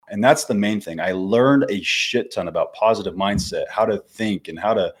And that's the main thing. I learned a shit ton about positive mindset, how to think and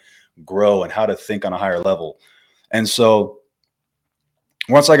how to grow and how to think on a higher level. And so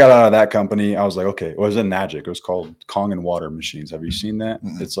once I got out of that company, I was like, okay, it was in Magic. It was called Kong and Water Machines. Have you seen that?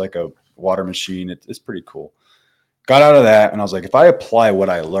 Mm-hmm. It's like a water machine. It's pretty cool. Got out of that, and I was like, if I apply what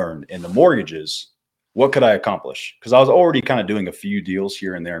I learned in the mortgages, what could I accomplish? Because I was already kind of doing a few deals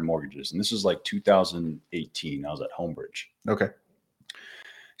here and there in mortgages. And this is like 2018. I was at Homebridge. Okay.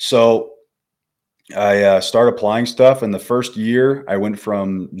 So I started applying stuff. And the first year I went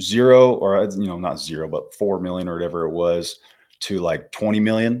from zero, or, not zero, but 4 million or whatever it was, to like 20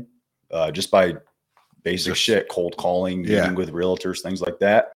 million just by basic shit, cold calling, meeting with realtors, things like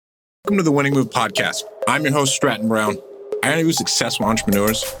that. Welcome to the Winning Move podcast. I'm your host, Stratton Brown. I interview successful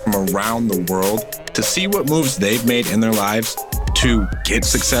entrepreneurs from around the world to see what moves they've made in their lives to get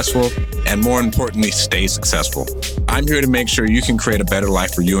successful and, more importantly, stay successful. I'm here to make sure you can create a better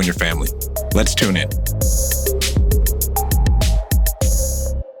life for you and your family. Let's tune in.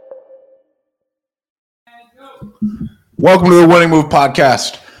 Welcome to the Winning Move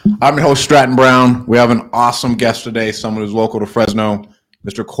podcast. I'm your host, Stratton Brown. We have an awesome guest today, someone who's local to Fresno,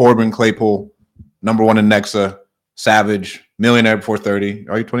 Mr. Corbin Claypool, #1 in Nexa. Savage, millionaire before 30.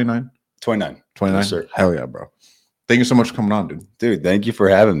 Are you 29? 29. 29? Yes, sir. Hell yeah, bro. Thank you so much for coming on, dude. Dude, thank you for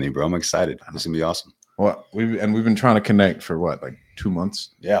having me, bro. I'm excited. This is going to be awesome. Well, we've been trying to connect for what, like 2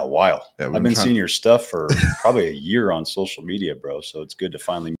 months? Yeah, a while. Yeah, I've been seeing your stuff for probably a year on social media, bro. So it's good to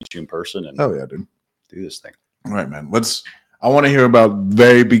finally meet you in person and hell yeah, dude. Do this thing. All right, man. I want to hear about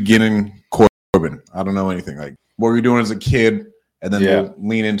very beginning Corbin. I don't know anything. Like, what were you doing as a kid? And then we'll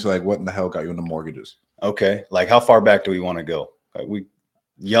lean into like what in the hell got you into mortgages. Okay. Like, how far back do we want to go? We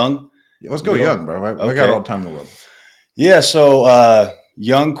young? Yeah, let's go young, bro. I got all the time in the world. Yeah. So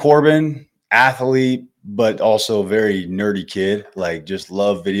young Corbin, athlete, but also very nerdy kid. Like, just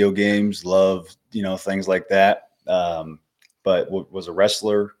love video games, love, things like that. But was a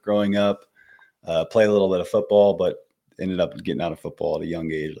wrestler growing up, played a little bit of football, but ended up getting out of football at a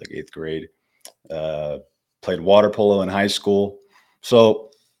young age, like 8th grade. Played water polo in high school. So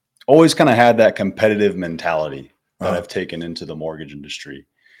always kind of had that competitive mentality that I've taken into the mortgage industry.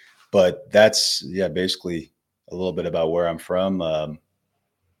 But that's, basically a little bit about where I'm from.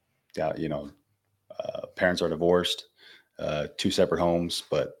 Parents are divorced, 2 separate homes,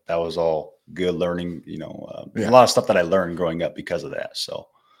 but that was all good learning, a lot of stuff that I learned growing up because of that. So,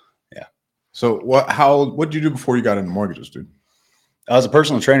 yeah. So what did you do before you got into mortgages, dude? I was a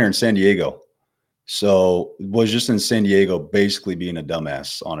personal trainer in San Diego. So was just in San Diego, basically being a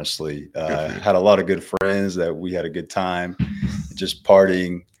dumbass, honestly. Had a lot of good friends that we had a good time, just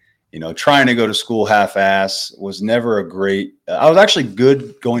partying, trying to go to school half-ass. Was never a great, I was actually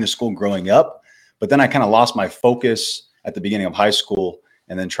good going to school growing up, but then I kind of lost my focus at the beginning of high school,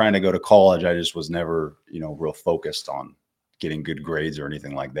 and then trying to go to college, I just was never, real focused on getting good grades or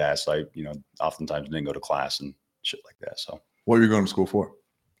anything like that. So I, oftentimes didn't go to class and shit like that. So what were you going to school for?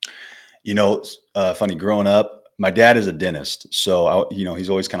 Funny, growing up, my dad is a dentist. So, he's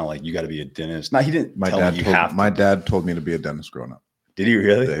always kind of like, you got to be a dentist. No, he didn't tell me you have to. My dad told me to be a dentist growing up. Did he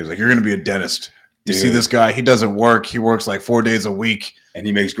really? Yeah, he was like, you're going to be a dentist. You see this guy, he doesn't work. He works like 4 days a week. And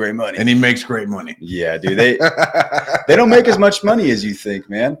he makes great money. Yeah, dude. They don't make as much money as you think,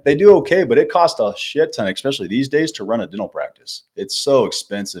 man. They do okay, but it costs a shit ton, especially these days, to run a dental practice. It's so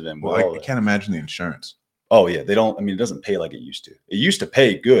expensive. And I can't imagine the insurance. Oh, yeah. It doesn't pay like it used to. It used to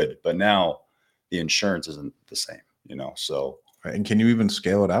pay good, but now the insurance isn't the same, so. And can you even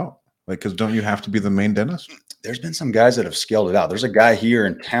scale it out? Like, because don't you have to be the main dentist? There's been some guys that have scaled it out. There's a guy here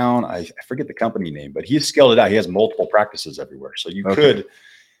in town. I forget the company name, but he's scaled it out. He has multiple practices everywhere. So you could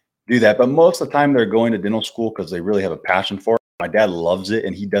do that. But most of the time they're going to dental school because they really have a passion for it. My dad loves it,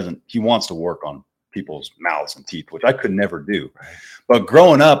 and he wants to work on people's mouths and teeth, which I could never do. Right. But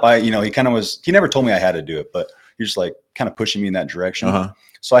growing up, he never told me I had to do it, but he was like kind of pushing me in that direction.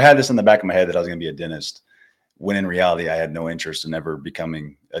 So I had this in the back of my head that I was going to be a dentist, when in reality, I had no interest in ever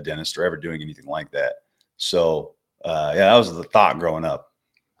becoming a dentist or ever doing anything like that. So, that was the thought growing up,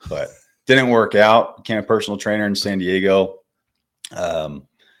 but didn't work out. Became a personal trainer in San Diego, and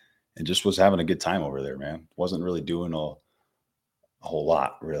just was having a good time over there, man. Wasn't really doing a whole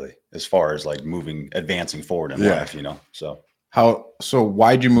lot, really, as far as like advancing forward in life, So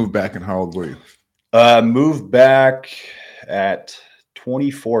why'd you move back, and how old were you? Moved back at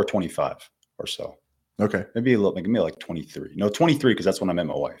 24, 25 or so. Okay. Maybe like 23. No, 23, because that's when I met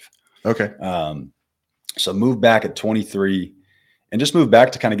my wife. Okay. So moved back at 23 and just moved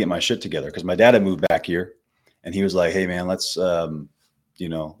back to kind of get my shit together, because my dad had moved back here, and he was like, hey man, let's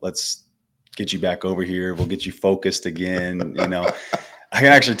get you back over here. We'll get you focused again. I can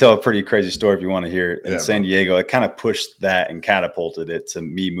actually tell a pretty crazy story if you want to hear it. In San bro. Diego, it kind of pushed that and catapulted it to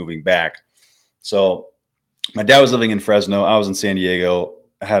me moving back. So my dad was living in Fresno. I was in San Diego.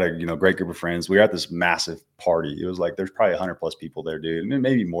 I had a great group of friends. We were at this massive party. It was like there's probably 100 plus people there, dude.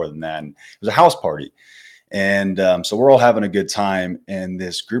 Maybe more than that. And it was a house party. And so we're all having a good time. And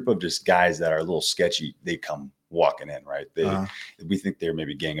this group of just guys that are a little sketchy, they come walking in, right? We think they're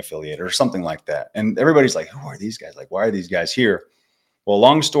maybe gang affiliated or something like that. And everybody's like, who are these guys? Like, why are these guys here? Well,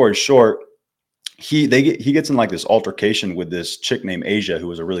 long story short, he gets in like this altercation with this chick named Asia, who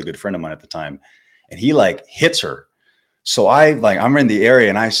was a really good friend of mine at the time. And he like hits her. So I'm in the area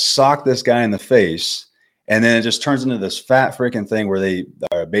and I sock this guy in the face. And then it just turns into this fat freaking thing where they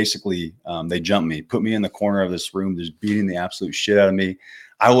basically they jump me, put me in the corner of this room, just beating the absolute shit out of me.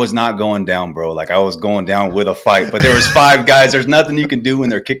 I was not going down, bro. Like I was going down with a fight, but there was 5 guys. There's nothing you can do when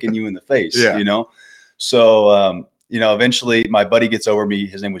they're kicking you in the face, So, eventually my buddy gets over me.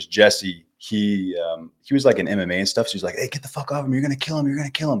 His name was Jesse. He was like in MMA and stuff. So he's like, hey, get the fuck off him. You're going to kill him. You're going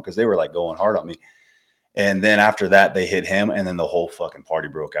to kill him. Because they were like going hard on me. And then after that, they hit him. And then the whole fucking party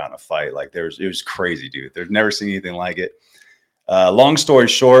broke out in a fight. Like it was crazy, dude. There's never seen anything like it. Long story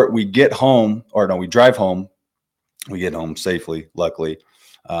short, we drive home. We get home safely, luckily.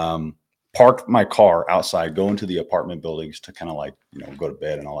 Park my car outside, go into the apartment buildings to kind of like, go to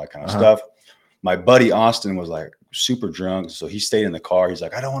bed and all that kind of stuff. My buddy Austin was like super drunk. So he stayed in the car. He's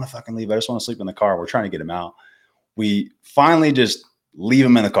like, I don't want to fucking leave. I just want to sleep in the car. We're trying to get him out. We finally just leave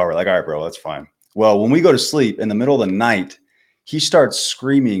him in the car. We're like, all right, bro, that's fine. Well, when we go to sleep in the middle of the night, he starts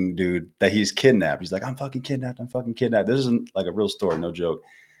screaming, dude, that he's kidnapped. He's like, I'm fucking kidnapped. I'm fucking kidnapped. This isn't like a real story. No joke.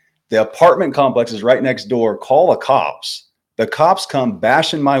 The apartment complex is right next door. Call the cops. The cops come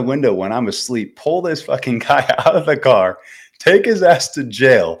bash in my window when I'm asleep, pull this fucking guy out of the car, take his ass to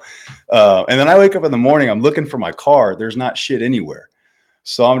jail. And then I wake up in the morning, I'm looking for my car. There's not shit anywhere.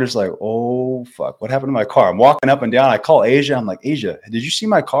 So I'm just like, oh, fuck, what happened to my car? I'm walking up and down. I call Asia. I'm like, Asia, did you see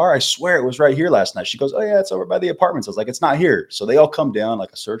my car? I swear it was right here last night. She goes, oh, yeah, it's over by the apartments. I was like, it's not here. So they all come down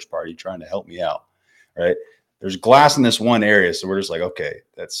like a search party trying to help me out, right? There's glass in this one area. So we're just like, okay,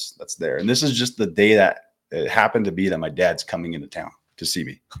 that's there. And this is just the day that it happened to be that my dad's coming into town to see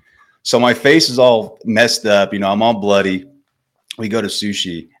me. So my face is all messed up. I'm all bloody. We go to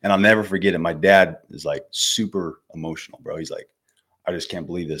sushi and I'll never forget it. My dad is like super emotional, bro. He's like, I just can't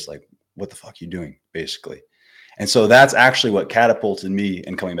believe this. Like, what the fuck are you doing, basically? And so that's actually what catapulted me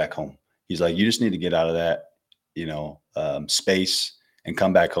in coming back home. He's like, you just need to get out of that, space and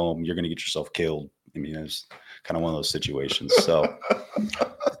come back home. You're going to get yourself killed. I mean, it was kind of one of those situations. So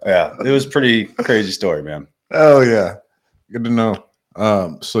yeah, it was pretty crazy story, man. Oh yeah. Good to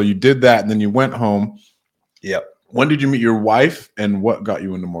know. So you did that and then you went home. Yep. When did you meet your wife and what got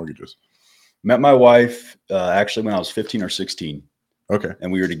you into mortgages? Met my wife actually when I was 15 or 16. Okay.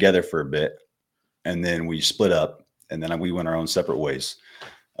 And we were together for a bit and then we split up and then we went our own separate ways.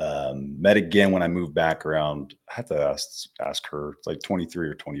 Met again when I moved back around, I have to ask her, it's like 23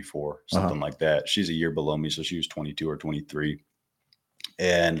 or 24, something like that. She's a year below me. So she was 22 or 23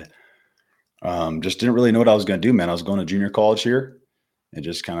 and just didn't really know what I was going to do, man. I was going to junior college here and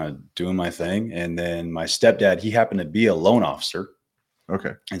just kind of doing my thing. And then my stepdad, he happened to be a loan officer.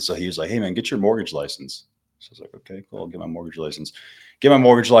 Okay. And so he was like, hey man, get your mortgage license. So I was like, okay, cool. I'll get my mortgage license. Get my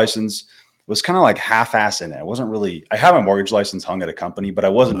mortgage license. Was kind of like half-ass in it. I wasn't really, I have my mortgage license hung at a company, but I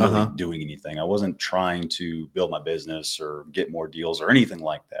wasn't really doing anything. I wasn't trying to build my business or get more deals or anything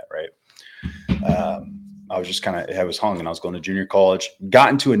like that. Right. I was just I was hung and I was going to junior college,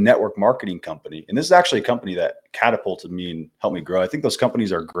 got into a network marketing company. And this is actually a company that catapulted me and helped me grow. I think those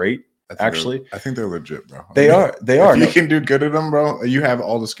companies are great. Actually, I think they're legit, bro. They are. If you can do good at them, bro, you have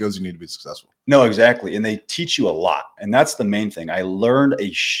all the skills you need to be successful. No, exactly. And they teach you a lot. And that's the main thing. I learned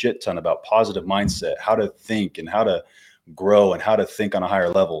a shit ton about positive mindset, how to think and how to grow and how to think on a higher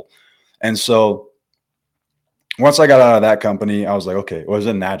level. And so once I got out of that company, I was like, okay, it was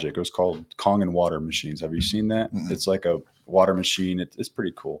in Magic. It was called Kong and Water Machines. Have you seen that? Mm-hmm. It's like a water machine. It's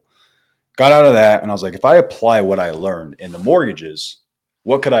pretty cool. Got out of that. And I was like, if I apply what I learned in the mortgages,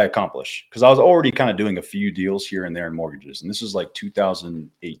 what could I accomplish? Because I was already kind of doing a few deals here and there in mortgages. And this is like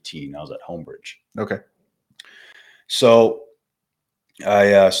 2018. I was at Homebridge. Okay. So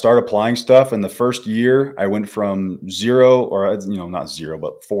I started applying stuff. And the first year I went from zero or, not zero,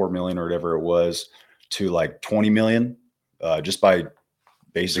 but 4 million or whatever it was to like 20 million just by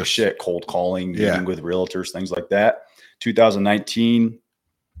basic shit, cold calling, meeting with realtors, things like that. 2019.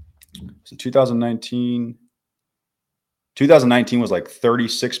 So 2019 was like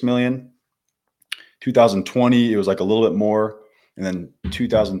 36 million. 2020, it was like a little bit more. And then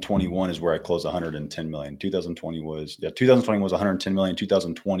 2021 is where I closed 110 million. 2020 was 110 million.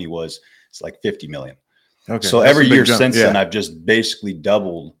 2020 was it's like 50 million. Okay. So every year since then, I've just basically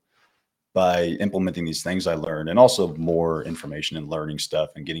doubled by implementing these things I learned, and also more information and learning stuff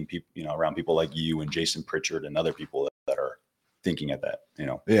and getting people, around people like you and Jason Pritchard and other people that are thinking at that,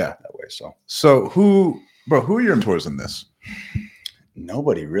 that way. So who are your mentors in this?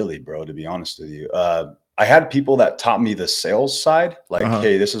 Nobody really, bro, to be honest with you. I had people that taught me the sales side, like,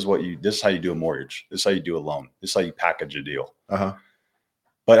 hey, this is how you do a mortgage. This is how you do a loan. This is how you package a deal.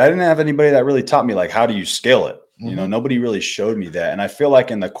 But I didn't have anybody that really taught me, like, how do you scale it? Nobody really showed me that. And I feel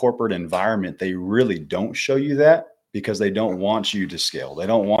like in the corporate environment, they really don't show you that because they don't want you to scale.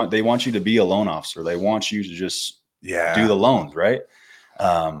 They want you to be a loan officer. They want you to just do the loans, right?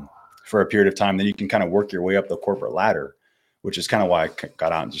 For a period of time. Then you can kind of work your way up the corporate ladder, which is kind of why I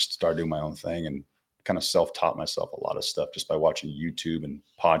got out and just started doing my own thing and kind of self-taught myself a lot of stuff just by watching YouTube and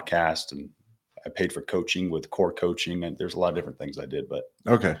podcasts. And I paid for coaching with Core Coaching, and there's a lot of different things I did, but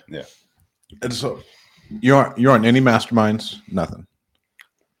yeah. And so you're on any masterminds? Nothing.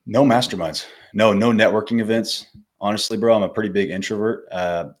 No masterminds. No networking events. Honestly, bro, I'm a pretty big introvert.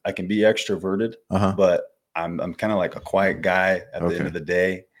 I can be extroverted, but I'm kind of like a quiet guy at the end of the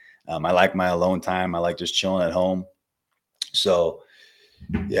day. I like my alone time. I like just chilling at home. So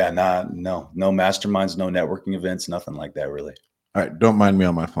yeah, no masterminds, no networking events, nothing like that really. All right. Don't mind me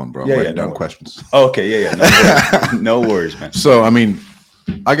on my phone, bro. I'm writing down questions. Oh, okay. Yeah. No worries, man. So, I mean,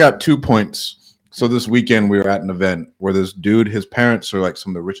 I got 2 points. So this weekend we were at an event where this dude, his parents are like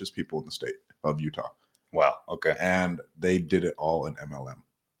some of the richest people in the state of Utah. Wow. Okay. And they did it all in MLM.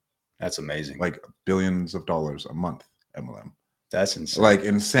 That's amazing. Like billions of dollars a month MLM. That's insane. Like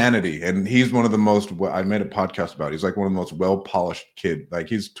insanity. And he's one of the most, I made a podcast about it. He's like one of the most well-polished kid. Like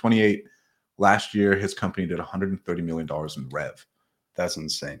he's 28. Last year, his company did $130 million in rev. That's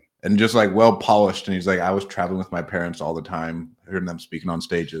insane. And just like well-polished. And he's like, I was traveling with my parents all the time, hearing them speaking on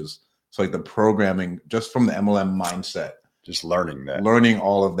stages. So like the programming, just from the MLM mindset. Just learning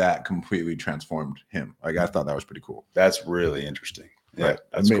all of that completely transformed him. Like I thought that was pretty cool. That's really interesting. Yeah,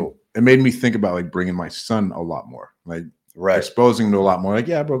 that's cool. It made me think about like bringing my son a lot more. Like exposing him to a lot more. Like,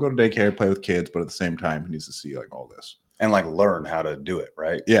 yeah, bro, go to daycare, play with kids. But at the same time, he needs to see like all this. And like learn how to do it,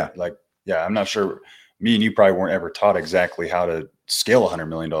 right? Yeah. Like, yeah, I'm not sure. Me and you probably weren't ever taught exactly how to scale $100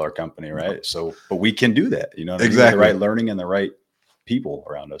 million company, right? So, but we can do that, exactly. The right learning and the right people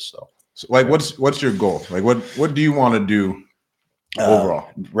around us. So like, what's your goal? Like, what do you want to do overall?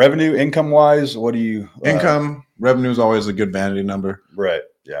 Revenue, income wise, what do you? Income, revenue is always a good vanity number, right?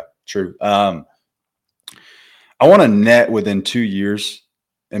 Yeah, true. I want to net within 2 years,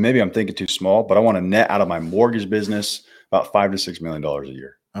 and maybe I'm thinking too small, but I want to net out of my mortgage business about $5 to $6 million a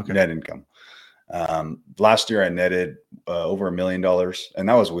year. Okay. Net income. Last year I netted over $1 million, and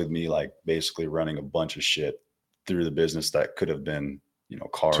that was with me like basically running a bunch of shit through the business that could have been,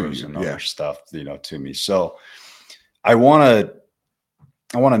 cars and other stuff, to me. So I want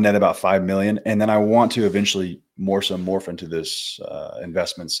to net about 5 million, and then I want to eventually morph into this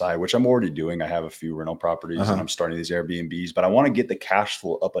investment side, which I'm already doing. I have a few rental properties and I'm starting these Airbnbs, but I want to get the cash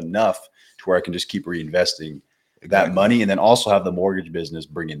flow up enough to where I can just keep reinvesting that money, and then also have the mortgage business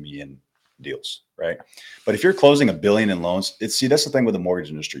bringing me in deals, right? But if you're closing $1 billion in loans, that's the thing with the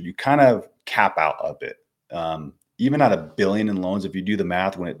mortgage industry. You kind of cap out a bit. Even at $1 billion in loans, if you do the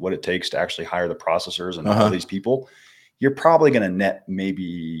math, what it takes to actually hire the processors and all these people, you're probably going to net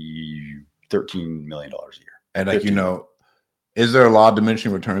maybe $13 million a year. And like, is there a law of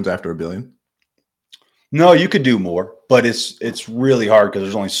diminishing returns after $1 billion? No, you could do more, but it's really hard because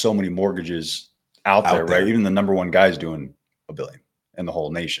there's only so many mortgages out there, right? Even the number one guy is doing $1 billion in the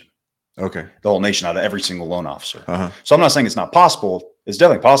whole nation. Okay. The whole nation out of every single loan officer. So I'm not saying it's not possible. It's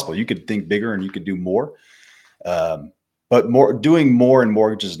definitely possible. You could think bigger and you could do more. But doing more in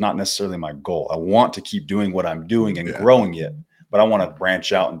mortgages is not necessarily my goal. I want to keep doing what I'm doing and growing it, but I want to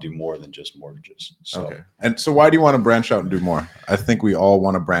branch out and do more than just mortgages. So. Okay. And so why do you want to branch out and do more? I think we all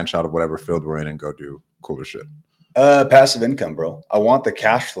want to branch out of whatever field we're in and go do cooler shit. Passive income, bro. I want the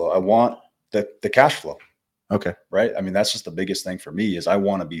cash flow. I want the cash flow. Okay. Right. I mean, that's just the biggest thing for me is I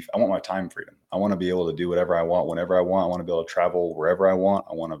want my time freedom. I want to be able to do whatever I want, whenever I want. I want to be able to travel wherever I want.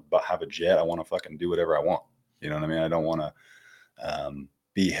 I want to have a jet. I want to fucking do whatever I want. You know what I mean? I don't want to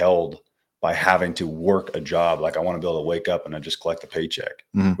be held by having to work a job. Like I want to be able to wake up and I just collect a paycheck,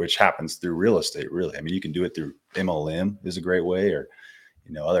 which happens through real estate. Really. I mean, you can do it through MLM is a great way, or,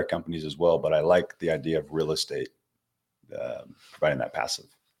 other companies as well. But I like the idea of real estate, providing that passive.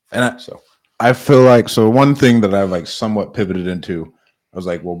 And I feel like, so one thing that I've like somewhat pivoted into I was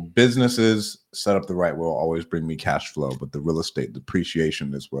like, well, businesses set up the right way will always bring me cash flow, but the real estate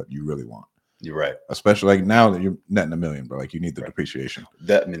depreciation is what you really want. You're right. Especially like now that you're netting $1 million, bro. Like you need the depreciation.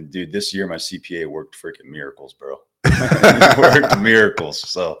 Dude, this year my CPA worked freaking miracles, bro. Worked miracles.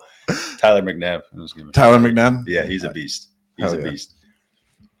 So Tyler McNabb. Tyler McNabb? Yeah, he's a beast. He's a beast.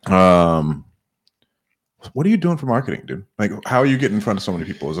 What are you doing for marketing, dude? Like, how are you getting in front of so many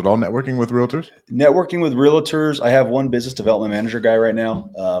people? Is it all networking with realtors? Networking with realtors. I have one business development manager guy right now.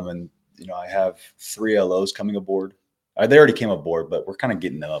 And I have 3 LOs coming aboard. They already came aboard, but we're kind of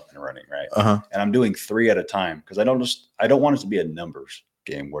getting them up and running, right? And I'm doing 3 at a time because I don't want it to be a numbers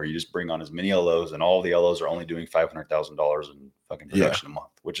game where you just bring on as many LOs and all the LOs are only doing $500,000 in fucking production a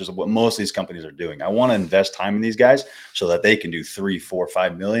month, which is what most of these companies are doing. I want to invest time in these guys so that they can do 3, 4,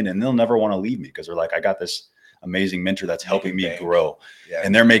 5 million, and they'll never want to leave me because they're like, I got this amazing mentor that's helping me grow,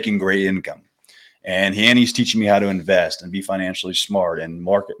 and they're making great income. And he's teaching me how to invest and be financially smart and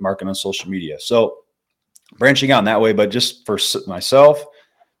market on social media. So branching out in that way, but just for myself,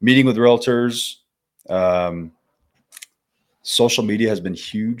 meeting with realtors, social media has been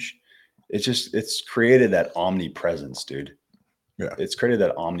huge. It's created that omnipresence, dude. Yeah. It's created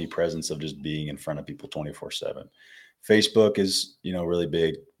that omnipresence of just being in front of people 24/7. Facebook is, really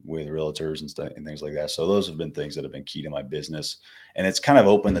big with realtors and stuff and things like that. So those have been things that have been key to my business. And it's kind of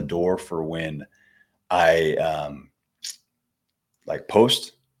opened the door for when I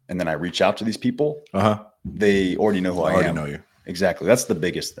post and then I reach out to these people. They already know who I am. Already know you. Exactly. That's the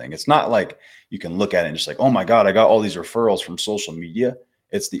biggest thing. It's not like you can look at it and just like, oh my God, I got all these referrals from social media.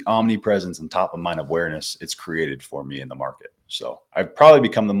 It's the omnipresence and top of mind awareness it's created for me in the market. So I've probably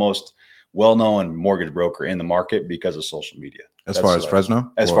become the most well-known mortgage broker in the market because of social media. As far as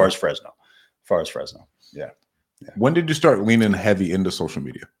Fresno? As far as Fresno. Yeah. When did you start leaning heavy into social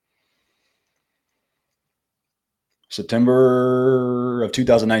media? September of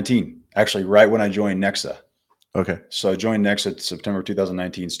 2019. Actually, right when I joined Nexa. Okay. So I joined Nexa September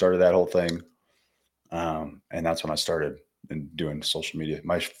 2019, started that whole thing. And that's when I started doing social media.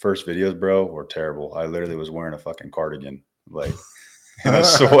 My first videos, bro, were terrible. I literally was wearing a fucking cardigan, like in a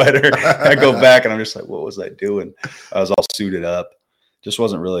sweater. I go back and I'm just like, what was I doing? I was all suited up. Just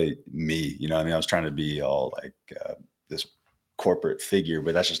wasn't really me. I was trying to be all like this corporate figure,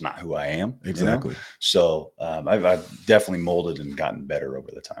 but that's just not who I am. Exactly. So I've definitely molded and gotten better over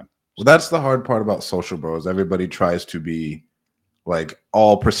the time. Well, that's the hard part about social, bro, is everybody tries to be like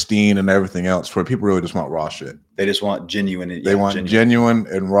all pristine and everything else, where people really just want raw shit. They just want genuine. They want genuine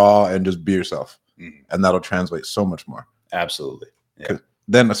and raw and just be yourself. Mm-hmm. And that'll translate so much more. Absolutely. Yeah.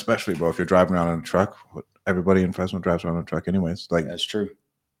 Then especially, bro, if you're driving around in a truck, everybody in Fresno drives around in a truck anyways. Like that's true.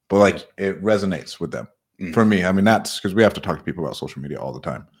 But like it resonates with them. Mm-hmm. For me, I mean, that's because we have to talk to people about social media all the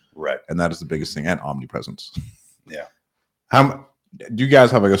time. Right. And that is the biggest thing, and omnipresence. Yeah. Do you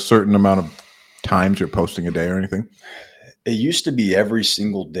guys have like a certain amount of times you're posting a day or anything? It used to be every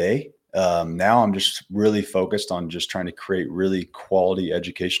single day. Now I'm just really focused on just trying to create really quality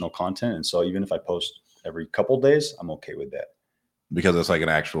educational content. And so even if I post every couple of days, I'm okay with that. Because it's like an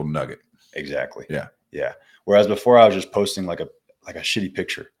actual nugget. Exactly. Yeah. Yeah. Whereas before I was just posting like a shitty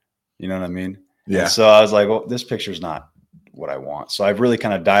picture. You know what I mean? Yeah. And so I was like, well, this picture's not what I want. So I've really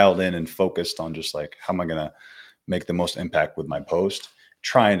kind of dialed in and focused on just like, how am I going to make the most impact with my post,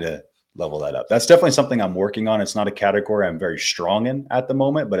 trying to level that up. That's definitely something I'm working on. It's not a category I'm very strong in at the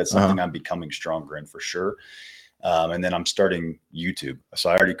moment, but it's something I'm becoming stronger in for sure. And then I'm starting YouTube. So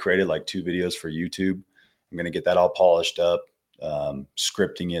I already created like 2 videos for YouTube. I'm going to get that all polished up,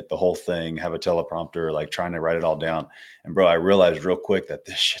 scripting it, the whole thing, have a teleprompter, like trying to write it all down. And bro, I realized real quick that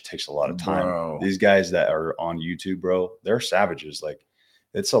this shit takes a lot of time. Bro. These guys that are on YouTube, bro, they're savages. Like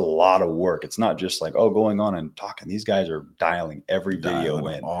it's a lot of work. It's not just like, going on and talking. These guys are dialing every video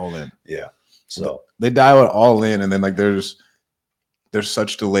in. All in. Yeah. So they dial it all in. And then like there's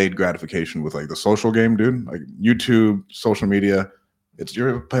such delayed gratification with like the social game, dude. Like YouTube, social media,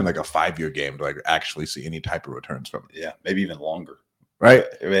 you're playing like a 5-year game to like actually see any type of returns from it. Yeah. Maybe even longer. Right.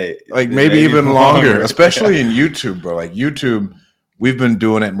 Like maybe even longer, especially in YouTube, bro. Like YouTube, we've been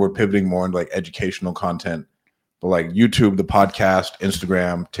doing it and we're pivoting more into like educational content. But like YouTube, the podcast,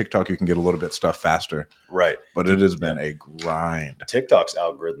 Instagram, TikTok, you can get a little bit stuff faster. Right. But it has been a grind. TikTok's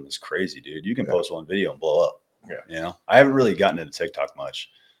algorithm is crazy, dude. You can post one video and blow up. Yeah. I haven't really gotten into TikTok much.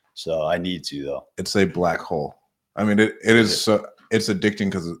 So I need to, though. It's a black hole. I mean, it is so it's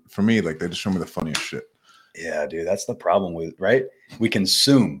addicting because for me, like they just show me the funniest shit. Yeah, dude. That's the problem with, right? We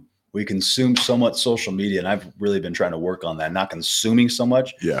consume so much social media, and I've really been trying to work on that, not consuming so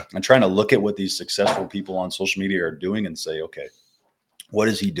much. Yeah. And trying to look at what these successful people on social media are doing and say, okay, what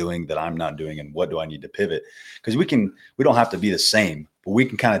is he doing that I'm not doing? And what do I need to pivot? Because we don't have to be the same, but we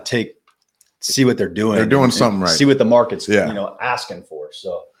can kind of see what they're doing. They're doing something right. See what the market's asking for.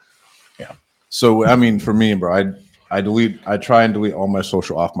 So yeah. So I mean, for me, bro, I try and delete all my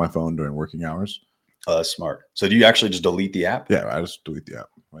social off my phone during working hours. Oh, that's smart. So do you actually just delete the app? Yeah, I just delete the app.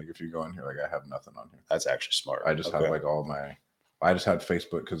 Like if you go in here, like I have nothing on here. That's actually smart. I just have like I just had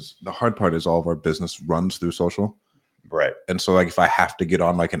Facebook because the hard part is all of our business runs through social. Right. And so like if I have to get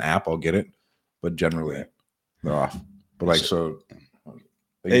on like an app, I'll get it. But generally they're off. But like so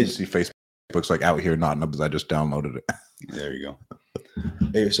you see Facebook's like out here not because I just downloaded it. There you go.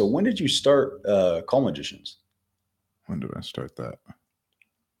 Hey, so when did you start Call Magicians? When did I start that?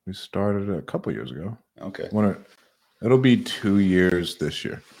 We started it a couple years ago. Okay. It'll be 2 years this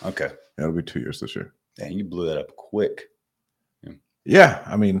year. Okay. It'll be 2 years this year. Dang, you blew that up quick. Yeah.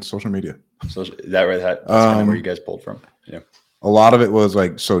 I mean, social media. So is that right? That's kind of where you guys pulled from. Yeah. A lot of it was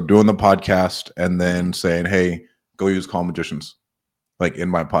like, so doing the podcast and then saying, hey, go use Call Magicians, like in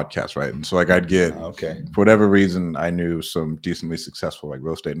my podcast, right? And so like I'd get, for whatever reason, I knew some decently successful like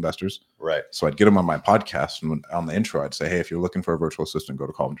real estate investors. Right. So I'd get them on my podcast and on the intro, I'd say, hey, if you're looking for a virtual assistant, go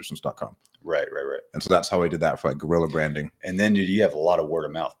to callmagicians.com. Right. And so that's how I did that for like guerrilla branding. And then you have a lot of word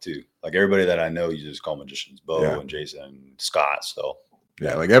of mouth too. Like everybody that I know uses Call Magicians, Bo and Jason and Scott. So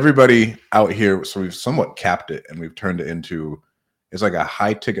yeah, like everybody out here. So we've somewhat capped it and we've turned it into, it's like a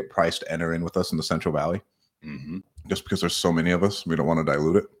high ticket price to enter in with us in the Central Valley. Mm-hmm. Just because there's so many of us, we don't want to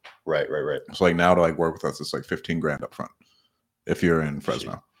dilute it. Right. So like now to like work with us, it's like $15,000 up front if you're in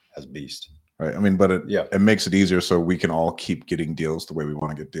Fresno. That's beast. Right. I mean, but it makes it easier so we can all keep getting deals the way we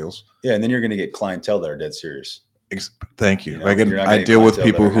want to get deals. Yeah. And then you're going to get clientele that are dead serious. Thank you. Like I deal with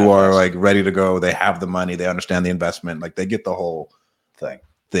people who are like ready to go. They have the money. They understand the investment. Like they get the whole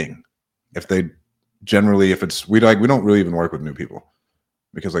thing. If they generally, we don't really even work with new people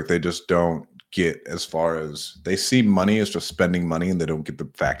because like they just don't get as far as they see money as just spending money and they don't get the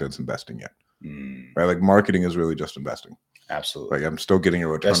fact that it's investing yet. Right. Like marketing is really just investing. Absolutely. Like I'm still getting a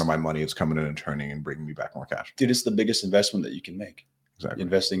return on my money. It's coming in and turning and bringing me back more cash. Dude, it's the biggest investment that you can make. Exactly.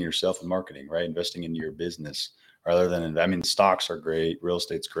 Investing in yourself in marketing, right? Investing in your business rather than, I mean, stocks are great. Real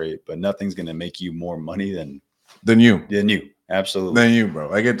estate's great, but nothing's going to make you more money than you. Absolutely. Than you, bro.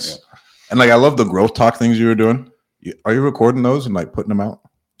 Like and like, I love the growth talk things you were doing. Are you recording those and like putting them out?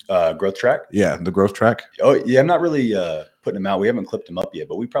 Growth track? Yeah, the growth track. Oh, yeah. I'm not really putting them out. We haven't clipped them up yet,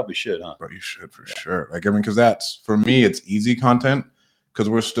 but we probably should, huh? Bro, you should for sure. Like, I mean, because that's, for me, it's easy content because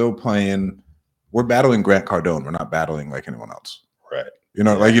we're battling Grant Cardone. We're not battling like anyone else. Right.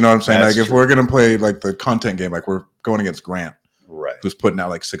 Like, you know what I'm saying? That's like, if we're going to play like the content game, like we're going against Grant. Right. Who's putting out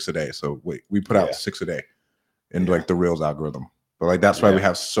like 6 a day. So we put out 6 a day in like the Reels algorithm. But like, that's why we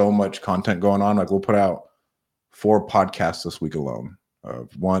have so much content going on. Like we'll put out 4 podcasts this week alone.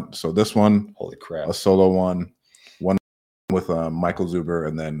 So this one, holy crap, a solo one with Michael Zuber,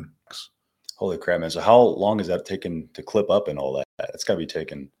 and then holy crap, man. So how long is that taken to clip up and all that? It's got to be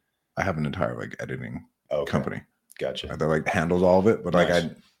taken. I have an entire like editing company. Gotcha. That like handles all of it, but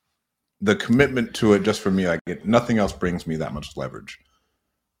like the commitment to it just for me, like nothing else brings me that much leverage.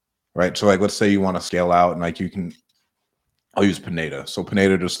 Right. So like, let's say you want to scale out and like I'll use Pineda. So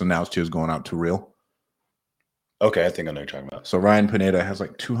Pineda just announced he was going out to Reel. Okay, I think I know what you're talking about. So Ryan Pineda has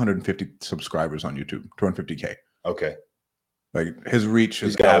like 250 subscribers on YouTube, 250K. Okay. Like his reach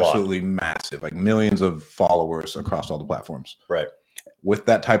is absolutely massive, like millions of followers across all the platforms. Right. With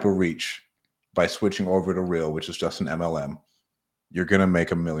that type of reach, by switching over to Reel, which is just an MLM, you're going to make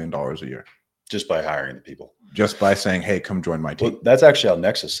 $1 million a year. Just by hiring the people. Just by saying, hey, come join my team. Well, that's actually how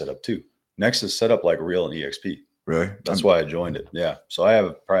Nexus set up too. Nexus set up like Reel and EXP. Really? That's why I joined it. Yeah. So I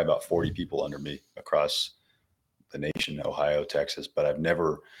have probably about 40 people under me across the nation, Ohio, Texas, but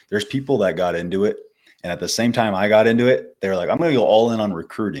there's people that got into it. And at the same time I got into it, they were like, I'm going to go all in on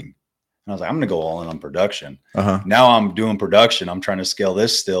recruiting. And I was like, I'm going to go all in on production. Now I'm doing production. I'm trying to scale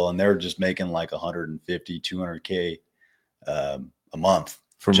this still. And they're just making like 150, 200K a month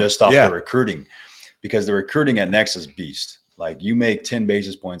just off the recruiting, because the recruiting at Nexus beast. Like you make 10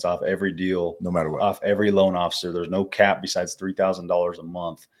 basis points off every deal, no matter what, off every loan officer. There's no cap besides $3,000 a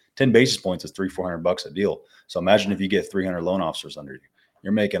month. 10 basis points is $300-400 a deal. So imagine if you get 300 loan officers under you,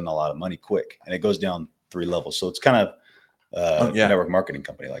 you're making a lot of money quick, and it goes down 3 levels. So it's kind of a network marketing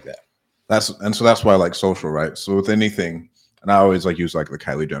company like that. So that's why I like social, right? So with anything, and I always like use like the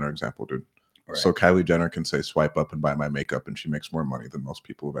Kylie Jenner example, dude. Right. So Kylie Jenner can say swipe up and buy my makeup, and she makes more money than most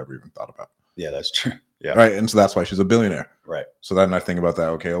people have ever even thought about. Yeah, that's true. Yeah. Right. And so that's why she's a billionaire. Right. So then I think about that.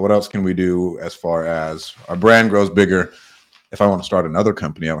 Okay, what else can we do as far as our brand grows bigger? If I want to start another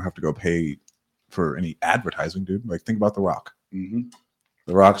company, I don't have to go pay for any advertising, dude. Like think about The Rock. Mm-hmm.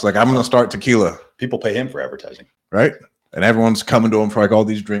 The Rock's like, I'm going to start tequila. People pay him for advertising. Right. And everyone's coming to him for like all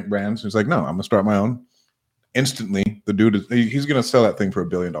these drink brands. He's like, no, I'm gonna start my own. Instantly, the dude he's gonna sell that thing for $1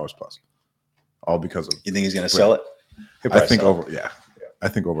 billion plus. All because of you think he's gonna sell it? I think I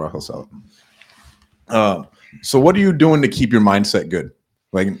think overall he'll sell it. So what are you doing to keep your mindset good?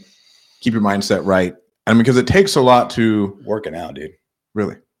 Like keep your mindset right. I mean, because it takes a lot to working out, dude.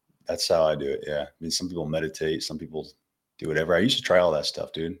 Really? That's how I do it. Yeah. I mean, some people meditate, some people do whatever. I used to try all that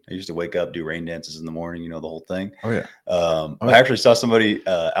stuff, dude. I used to wake up, do rain dances in the morning, the whole thing. Oh yeah. I actually saw somebody,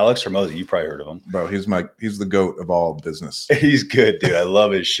 Alex Hermosi, you probably heard of him. Bro, he's the GOAT of all business. He's good, dude. I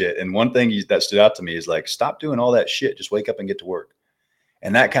love his shit. And one thing that stood out to me is like, stop doing all that shit. Just wake up and get to work.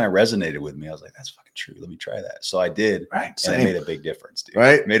 And that kind of resonated with me. I was like, that's fucking true. Let me try that. So I did. Right. And it made a big difference, dude.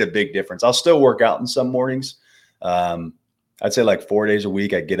 Right. It made a big difference. I'll still work out in some mornings. I'd say like 4 days a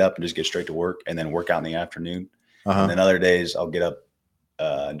week, I get up and just get straight to work and then work out in the afternoon. And then other days I'll get up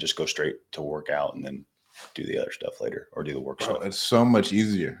and just go straight to work out and then do the other stuff later or do the work stuff. It's so much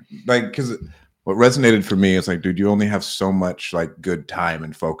easier. Like, because what resonated for me is like, dude, you only have so much like good time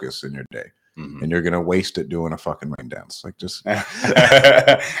and focus in your day. And you're going to waste it doing a fucking rain dance. Like just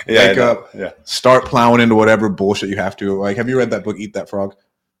wake up, start plowing into whatever bullshit you have to. Like, have you read that book, Eat That Frog?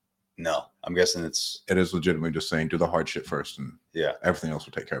 No, I'm guessing it is legitimately just saying do the hard shit first and everything else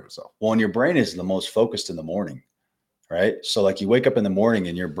will take care of itself. Well, and your brain is the most focused in the morning, right? So like you wake up in the morning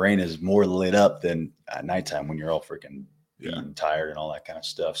and your brain is more lit up than at nighttime when you're all freaking beat and tired and all that kind of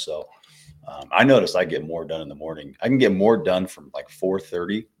stuff. So I noticed I get more done in the morning. I can get more done from like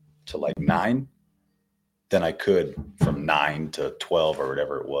 4:30 to like 9 than I could from 9 to 12 or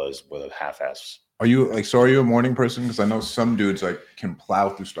whatever it was with a half-ass. Are you a morning person? Because I know some dudes like can plow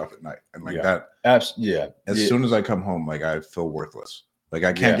through stuff at night and like that. As soon as I come home, like I feel worthless. Like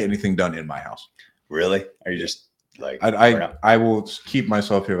I can't get anything done in my house. Really? Are you just like I will keep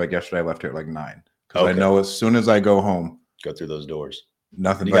myself here. Like yesterday, I left here at like 9 because I know as soon as I go home, go through those doors.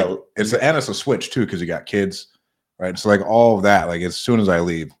 Nothing. It's a switch too because you got kids, right? So like all of that, like as soon as I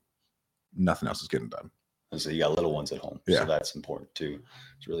leave, nothing else is getting done. And so you got little ones at home. So that's important too.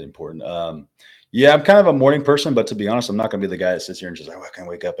 It's really important. I'm kind of a morning person, but to be honest, I'm not going to be the guy that sits here and just like, I can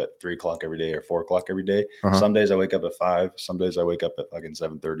wake up at 3 o'clock every day or 4 o'clock every day. Some days I wake up at 5. Some days I wake up at fucking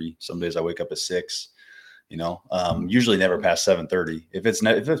 7:30. Some days I wake up at 6. Usually never past 7:30. If it's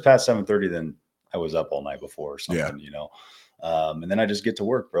past 7:30, then I was up all night before or something. And then I just get to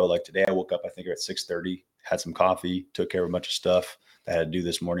work, bro. Like today, I woke up I think at 6:30, had some coffee, took care of a bunch of stuff that I had to do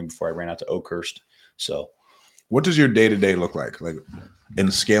this morning before I ran out to Oakhurst. So. What does your day-to-day look like in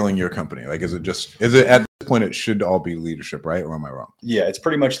scaling your company? Like, is it at this point, it should all be leadership, right? Or am I wrong? Yeah, it's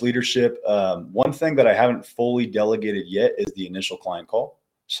pretty much leadership. One thing that I haven't fully delegated yet is the initial client call.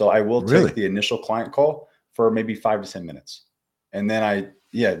 So I will take the initial client call for maybe 5 to 10 minutes. And then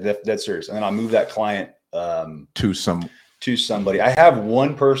that's serious. And then I'll move that client to somebody. I have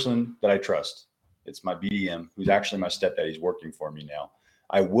one person that I trust. It's my BDM, who's actually my stepdad. He's working for me now.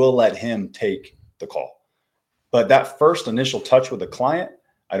 I will let him take the call. But that first initial touch with the client,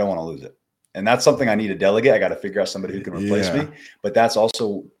 I don't want to lose it. And that's something I need to delegate. I got to figure out somebody who can replace me. But that's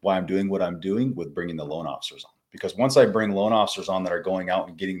also why I'm doing what I'm doing with bringing the loan officers on. Because once I bring loan officers on that are going out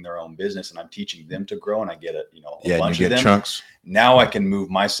and getting their own business and I'm teaching them to grow and I get a bunch of them, chunks. Now I can move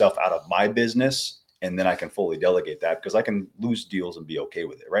myself out of my business and then I can fully delegate that because I can lose deals and be okay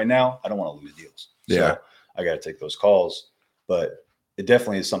with it. Right now, I don't want to lose deals. So I got to take those calls. But it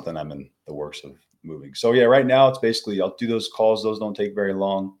definitely is something I'm in the works of moving. So right now it's basically I'll do those calls. Those don't take very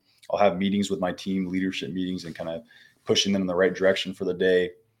long. I'll have meetings with my team, leadership meetings, and kind of pushing them in the right direction for the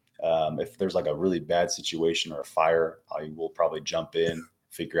day. If there's like a really bad situation or a fire, I will probably jump in,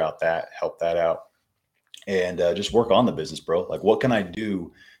 figure out help that out, and just work on the business, bro. Like, what can I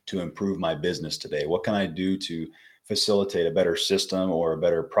do to improve my business today? What can I do to facilitate a better system or a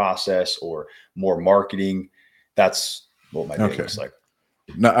better process or more marketing? That's what my day looks like.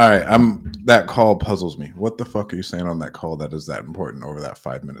 No, all right. That call puzzles me. What the fuck are you saying on that call that is that important over that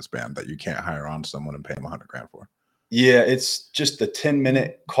 5 minute span that you can't hire on someone and pay them $100,000 for? Yeah, it's just the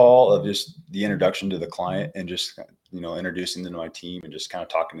 10-minute call of just the introduction to the client and just introducing them to my team and just kind of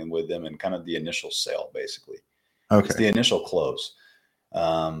talking with them and kind of the initial sale basically. Okay, it's the initial close.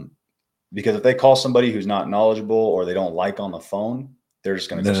 Because if they call somebody who's not knowledgeable or they don't like on the phone, they're just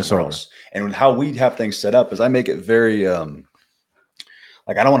going to go somewhere else. And how we have things set up is I make it very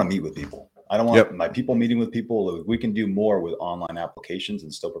like I don't want to meet with people. I don't want my people meeting with people. We can do more with online applications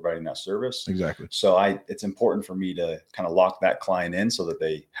and still providing that service. Exactly. So it's important for me to kind of lock that client in so that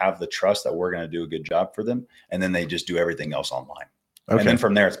they have the trust that we're going to do a good job for them. And then they just do everything else online. Okay. And then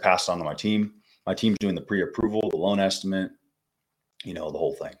from there, it's passed on to my team. My team's doing the pre-approval, the loan estimate, the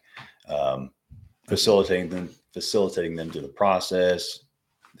whole thing. Facilitating them facilitating them through the process,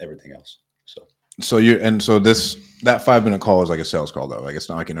 everything else. So that 5-minute call is like a sales call though. Like it's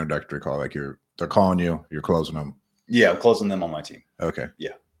not like an introductory call. Like they're calling you, you're closing them. Yeah, I'm closing them on my team. Okay.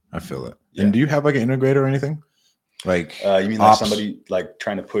 Yeah. I feel it. Yeah. And do you have like an integrator or anything? Like you mean like somebody like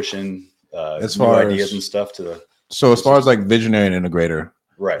trying to push in as new far ideas as, and stuff to the so as far as like visionary and integrator,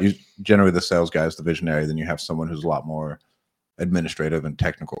 right? You generally the sales guy is the visionary, then you have someone who's a lot more administrative and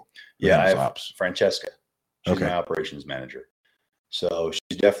technical. Yeah, I have Francesca. She's my operations manager. So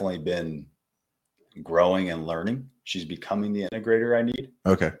she's definitely been growing and learning. She's becoming the integrator I need.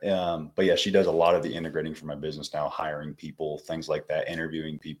 Okay. But yeah, she does a lot of the integrating for my business now, hiring people, things like that,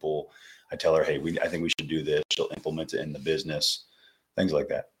 interviewing people. I tell her, hey, I think we should do this. She'll implement it in the business, things like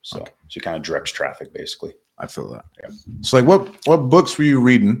that. So she kind of directs traffic, basically. I feel that. Yeah. So like what books were you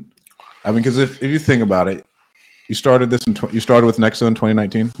reading? I mean, because if you think about it, you started with Nexa in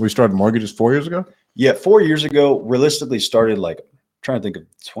 2019. We started mortgages 4 years ago. Yeah, 4 years ago. Realistically, started like I'm trying to think of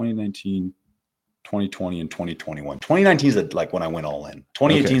 2019, 2020, and 2021. 2019 is like when I went all in.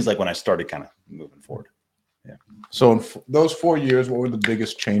 2018 is like when I started kind of moving forward. Yeah. So in those 4 years, what were the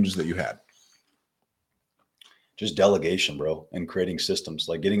biggest changes that you had? Just delegation, bro, and creating systems,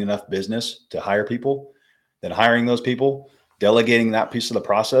 like getting enough business to hire people, then hiring those people, delegating that piece of the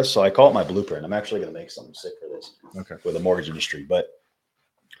process. So I call it my blueprint. I'm actually going to make something sick for this for the mortgage industry. But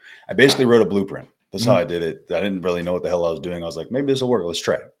I basically wrote a blueprint. That's how I did it. I didn't really know what the hell I was doing. I was like, maybe this will work. Let's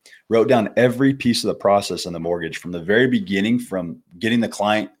try it. Wrote down every piece of the process in the mortgage from the very beginning, from getting the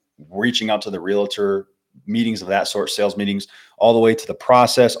client, reaching out to the realtor, meetings of that sort, sales meetings, all the way to the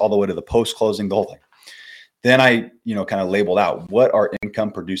process, all the way to the post-closing, the whole thing. Then I, kind of labeled out what are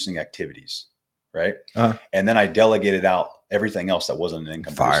income producing activities, right? And then I delegated out everything else that wasn't an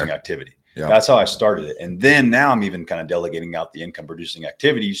income producing activity. Yeah. That's how I started it. And then now I'm even kind of delegating out the income producing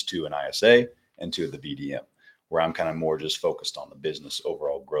activities to an ISA and to the BDM, where I'm kind of more just focused on the business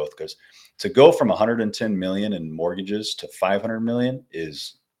overall growth. Because to go from 110 million in mortgages to 500 million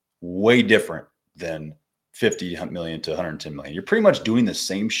is way different than 50 million to 110 million. You're pretty much doing the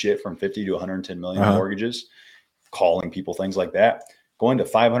same shit from 50 to 110 million mortgages, calling people, things like that. Going to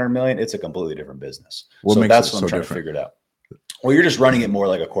 500 million, it's a completely different business. So that's what I'm trying to figure it out. Well, you're just running it more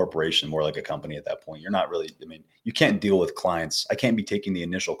like a corporation, more like a company at that point. You're not really, you can't deal with clients. I can't be taking the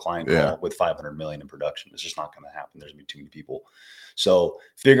initial client call with 500 million in production. It's just not going to happen. There's going to be too many people. So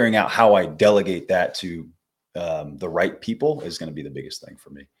figuring out how I delegate that to the right people is going to be the biggest thing for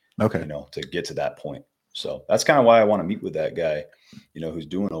me. Okay. To get to that point. So that's kind of why I want to meet with that guy, who's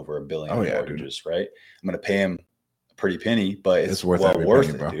doing over $1 billion in mortgages, right? I'm going to pay him a pretty penny, but it's worth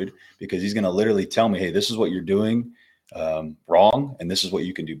it, dude, because he's going to literally tell me, hey, this is what you're doing wrong, and this is what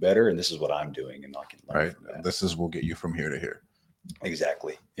you can do better, and this is what I'm doing, and I can learn from that. This is will get you from here to here.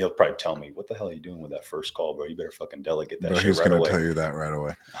 Exactly. He'll probably tell me, what the hell are you doing with that first call, bro? You better fucking delegate that shit he's right away. He's going to tell you that right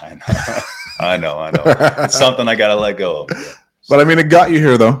away. I know. It's something I got to let go of. But it got you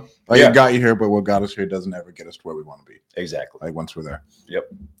here, though. It got you here, but what got us here doesn't ever get us to where we want to be. Exactly. Once we're there.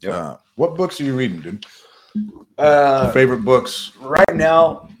 Yep. What books are you reading, dude? Your favorite books? Right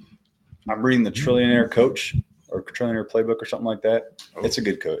now, I'm reading The Trillionaire Coach or Trillionaire Playbook or something like that. Oh. It's a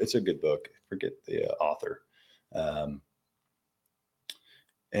good It's a good book. I forget the author.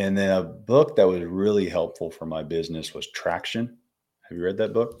 And then a book that was really helpful for my business was Traction. Have you read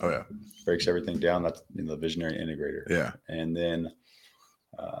that book? Oh, yeah. Breaks everything down. That's the Visionary Integrator. Yeah. And then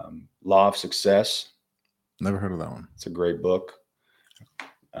Law of Success. Never heard of that one. It's a great book.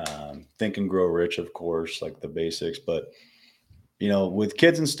 Think and Grow Rich, of course, like the basics. But, with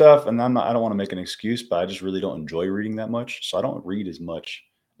kids and stuff, and I don't want to make an excuse, but I just really don't enjoy reading that much. So I don't read as much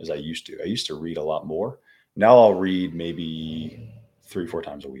as I used to. I used to read a lot more. Now I'll read maybe 3-4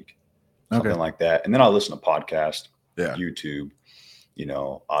 times a week, something like that. And then I'll listen to podcasts, YouTube,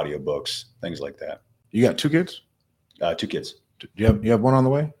 audiobooks, things like that. You got 2 kids? 2 kids. Do you have one on the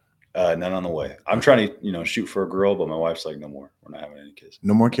way? None on the way. I'm trying to, shoot for a girl, but my wife's like, no more. We're not having any kids.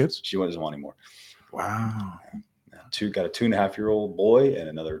 No more kids? She doesn't want any more. Wow. Got a 2.5-year-old boy and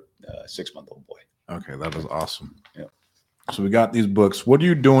another 6-month-old boy. Okay, that is awesome. Yeah. So we got these books. What are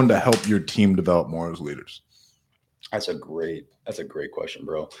you doing to help your team develop more as leaders? That's a great question,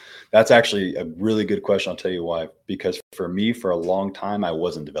 bro. That's actually a really good question. I'll tell you why. Because for me, for a long time, I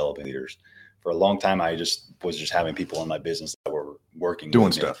wasn't developing leaders. For a long time, I was just having people in my business that were working.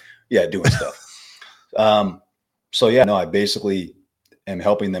 Doing stuff. Yeah, doing stuff. I basically am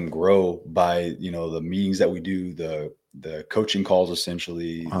helping them grow by, the meetings that we do, the coaching calls,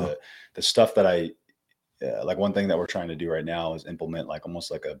 essentially, the stuff that I, like one thing that we're trying to do right now is implement like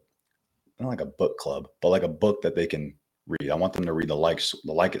almost like not like a book club, but like a book that they can read. I want them to read the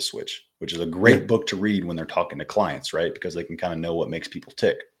Like It Switch, which is a great book to read when they're talking to clients, right? Because they can kind of know what makes people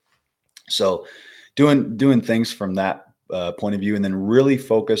tick. So doing things from that point of view, and then really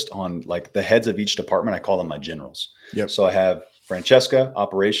focused on like the heads of each department. I call them my generals. Yep. So I have Francesca,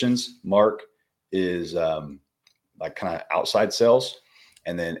 operations. Mark is like kind of outside sales.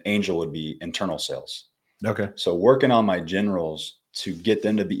 And then Angel would be internal sales. Okay. So working on my generals to get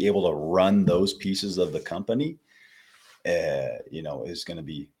them to be able to run those pieces of the company, is going to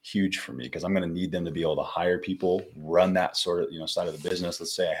be huge for me, because I'm going to need them to be able to hire people, run that sort of, side of the business.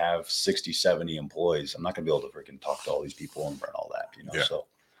 Let's say I have 60, 70 employees. I'm not going to be able to freaking talk to all these people and run all that, Yeah. So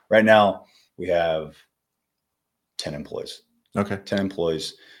right now we have 10 employees. Okay. 10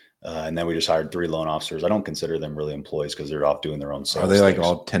 employees. And then we just hired 3 loan officers. I don't consider them really employees because they're off doing their own sales. Are they like things.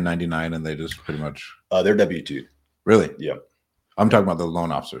 all 1099 and they just pretty much? They're W-2. Really? Yeah. I'm talking about the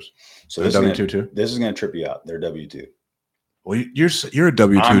loan officers. So they're W-2 too? This is going to trip you out. They're W-2. Well, you're a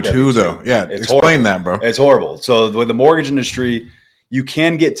W-2 I'm too, W2. though. Yeah. It's Explain horrible. that, bro. It's horrible. So with the mortgage industry, you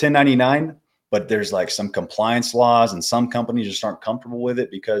can get 1099, but there's like some compliance laws, and some companies just aren't comfortable with it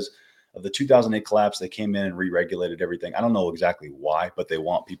because of the 2008 collapse. They came in and re-regulated everything. I don't know exactly why, but they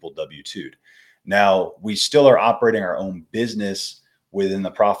want people W-2'd. Now, we still are operating our own business within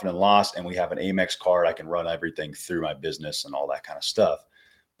the profit and loss, and we have an Amex card. I can run everything through my business and all that kind of stuff,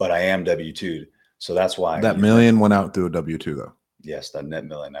 but I am W-2'd. So that's why that million went out through a W-2 though. Yes, that net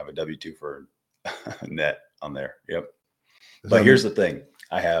million. I have a W-2 for net on there. Yep. But here's the thing.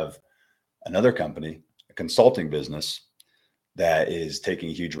 I have another company, a consulting business, that is taking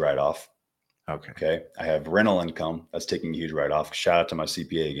a huge write-off. Okay. I have rental income that's taking a huge write-off. Shout out to my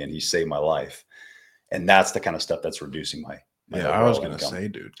CPA again. He saved my life. And that's the kind of stuff that's reducing my I was going to say,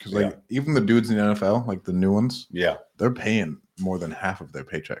 dude, because like even the dudes in the NFL, like the new ones, they're paying more than half of their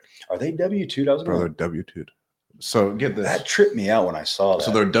paycheck. Are they W-2'd? They're W-2'd. So get this. That tripped me out when I saw that.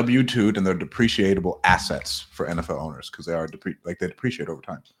 So they're W-2'd and they're depreciatable assets for NFL owners because they are they depreciate over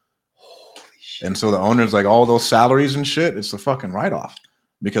time. Holy shit. And so the owners, like all those salaries and shit, it's a fucking write-off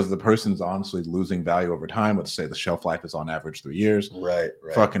because the person's honestly losing value over time. Let's say the shelf life is on average 3 years. Right.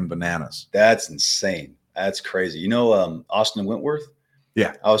 Fucking bananas. That's insane. That's crazy. Austin Wentworth?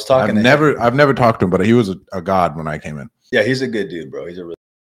 Yeah. I was talking I've never talked to him, but he was a god when I came in. Yeah, he's a good dude, bro. He's a really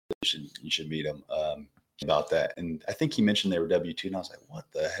you should meet him about that. And I think he mentioned they were W-2, and I was like,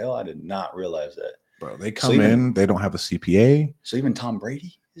 what the hell? I did not realize that. Bro, they come in, they don't have a CPA. So even Tom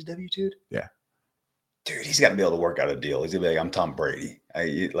Brady is W-2'd? Yeah. Dude, he's got to be able to work out a deal. He's gonna be like, I'm Tom Brady.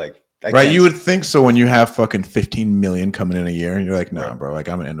 Right, you would think so when you have fucking 15 million coming in a year, and you're like, nah, bro, like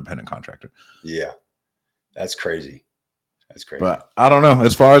I'm an independent contractor. Yeah. That's crazy. But I don't know.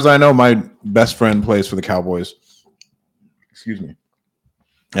 As far as I know, my best friend plays for the Cowboys. Excuse me.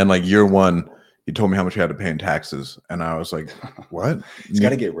 And like year one, he told me how much he had to pay in taxes, and I was like, "What?" He's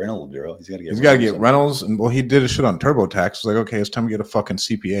got to get rentals, bro. He's got to get rentals, and well, he did a shit on TurboTax. It's like, okay, it's time to get a fucking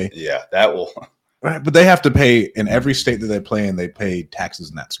CPA. Yeah, that will. Right, but they have to pay in every state that they play in. They pay taxes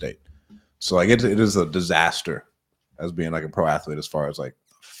in that state, so like it is a disaster as being like a pro athlete as far as like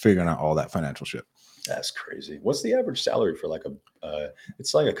figuring out all that financial shit. That's crazy. What's the average salary for like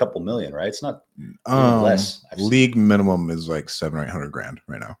it's like a couple million, right? It's not less. League minimum is like $700,000 or $800,000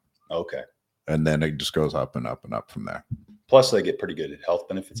 right now. Okay. And then it just goes up and up and up from there. Plus they get pretty good health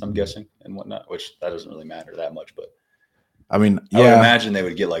benefits, I'm guessing, and whatnot, which that doesn't really matter that much, but I mean, I would imagine they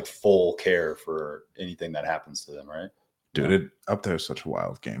would get like full care for anything that happens to them, right? Dude, up there is such a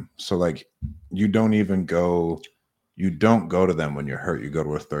wild game. So like you don't go to them when you're hurt. You go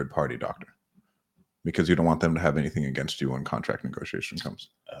to a third party doctor. Because you don't want them to have anything against you when contract negotiation comes.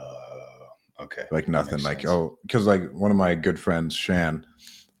 Okay. Like nothing. Like, because like one of my good friends, Shan,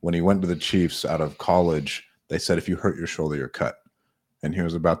 when he went to the Chiefs out of college, they said if you hurt your shoulder, you're cut. And he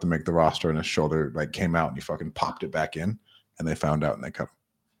was about to make the roster, and his shoulder like came out, and he fucking popped it back in, and they found out and they cut him.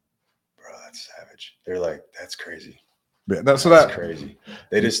 Bro, that's savage. They're like, that's crazy. Yeah, that's crazy.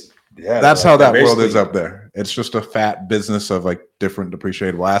 They just that's how that world is up there. It's just a fat business of like different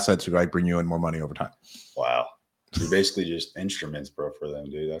depreciable assets who like bring you in more money over time. Wow. You're basically just instruments, bro, for them,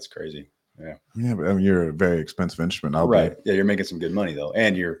 dude. That's crazy. Yeah. Yeah, but I mean, you're a very expensive instrument. Right. Yeah, you're making some good money though,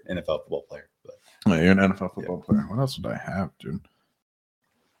 and you're an NFL football player. But. Yeah, you're an NFL football player. What else did I have, dude?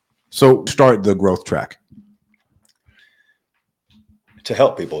 So start the growth track. To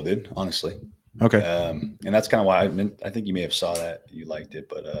help people, dude. Honestly. Okay. And that's kind of why I think you may have saw that you liked it,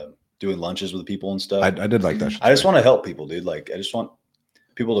 but doing lunches with people and stuff. I did like that. I just want to help people, dude. Like I just want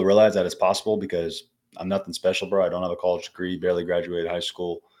people to realize that it's possible, because I'm nothing special, bro. I don't have a college degree, barely graduated high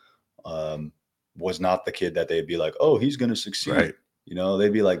school. Was not the kid that they'd be like, oh, he's going to succeed. Right.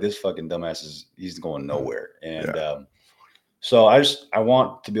 They'd be like, this fucking dumbass he's going nowhere. And So I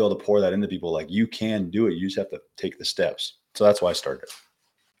want to be able to pour that into people. Like, you can do it. You just have to take the steps. So that's why I started.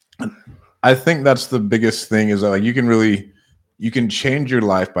 I think that's the biggest thing is that, like, you can change your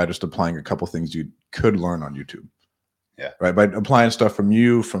life by just applying a couple things you could learn on YouTube. Yeah. Right. By applying stuff from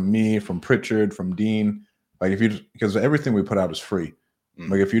you, from me, from Pritchard, from Dean. Like, because everything we put out is free.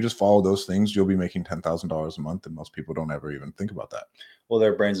 Like, if you just follow those things, you'll be making $10,000 a month, and most people don't ever even think about that. Well,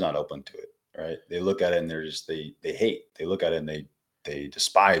 their brain's not open to it, right? They look at it and they're just they hate. They look at it and they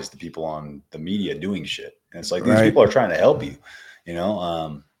despise the people on the media doing shit. And it's like, these people are trying to help you, you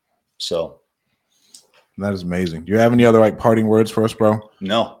know. So that is amazing. Do you have any other like parting words for us, bro?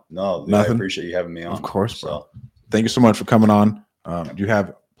 No, dude, I appreciate you having me on. Of course, bro. So, thank you so much for coming on. Do you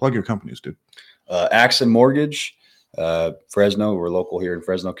have plug your companies, dude? Accent Mortgage. Fresno, we're local here in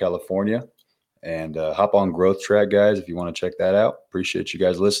Fresno, California, and hop on Growth Track, guys, if you want to check that out. Appreciate you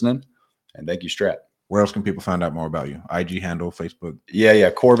guys listening, and thank you, Strat. Where else can people find out more about you? IG handle, Facebook? Yeah,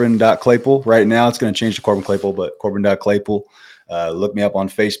 Corbin.Claypool. Right now it's going to change to Corbin Claypool, but Corbin.Claypool. Look me up on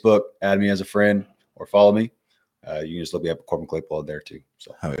Facebook, add me as a friend, or follow me. You can just look me up at Corbin Claypool there too.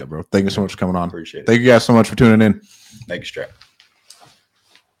 So hell yeah, bro. Thank you so much for coming on. Appreciate it. Thank you guys so much for tuning in. Thank you, Strat.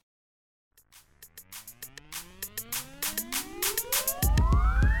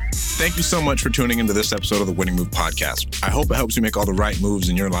 Thank you so much for tuning into this episode of the Winning Move Podcast. I hope it helps you make all the right moves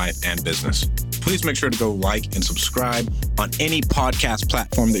in your life and business. Please make sure to go like and subscribe on any podcast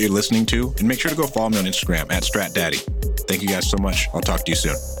platform that you're listening to, and make sure to go follow me on Instagram at StratDaddy. Thank you guys so much. I'll talk to you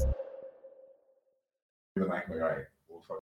soon.